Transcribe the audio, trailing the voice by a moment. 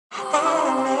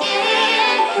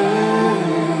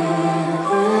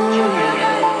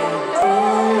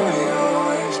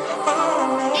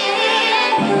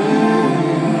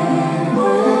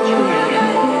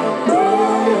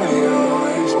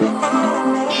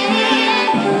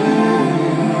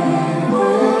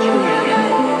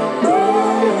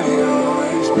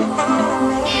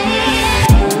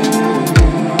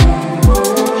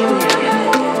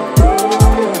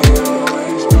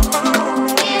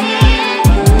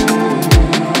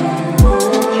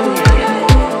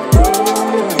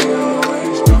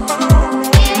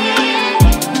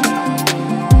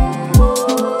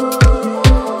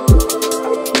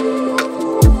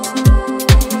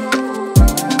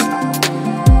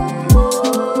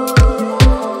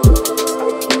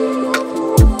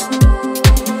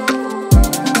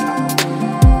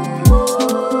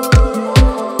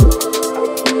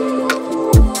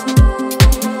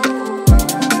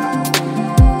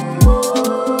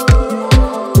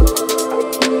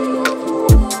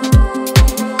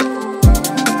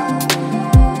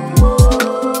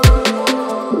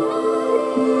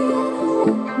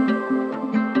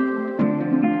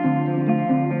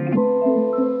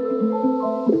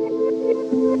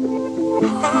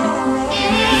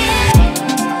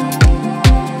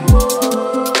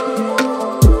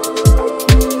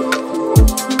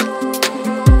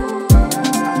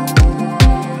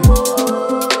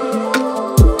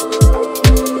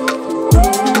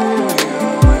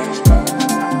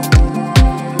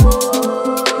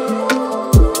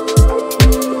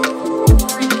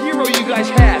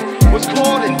Was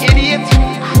called an idiot,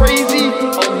 crazy,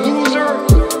 a loser.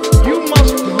 You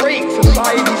must break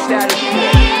society's status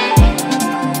quo.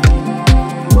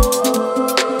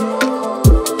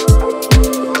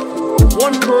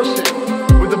 One person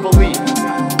with a belief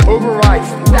overrides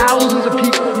thousands of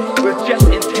people with just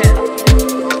intent.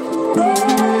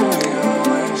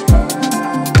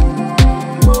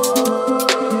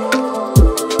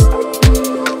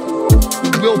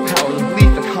 Willpower, the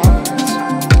belief, the confidence.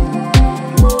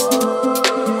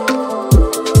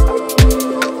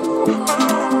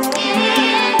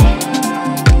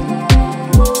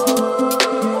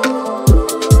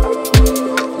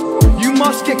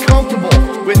 Get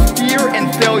comfortable with fear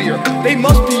and failure. They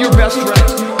must be your best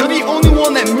friends. They're the only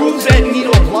one that moves that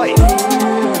needle of life.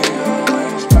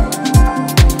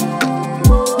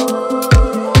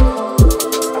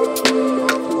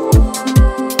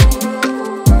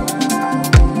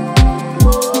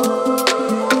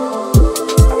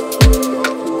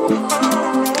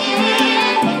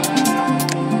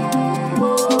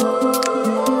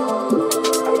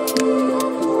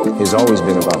 It's always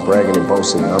been about bragging and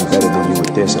boasting, and I'm better than you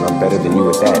with this, and I'm better than you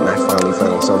with that, and I finally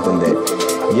found something that,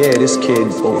 yeah, this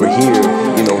kid over here,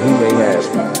 you know, he may have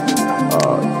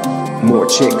more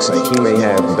chicks, like he may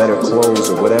have better clothes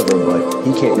or whatever, but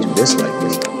he can't do this like me.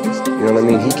 You know what I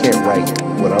mean? He can't write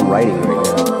what I'm writing right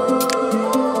now.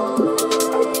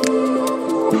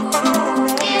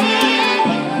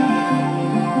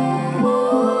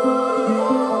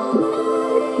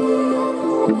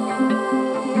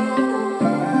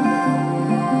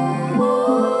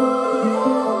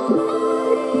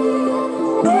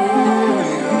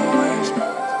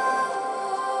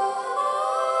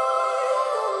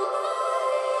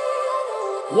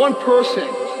 One person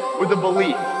with a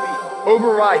belief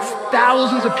overrides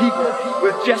thousands of people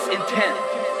with just intent.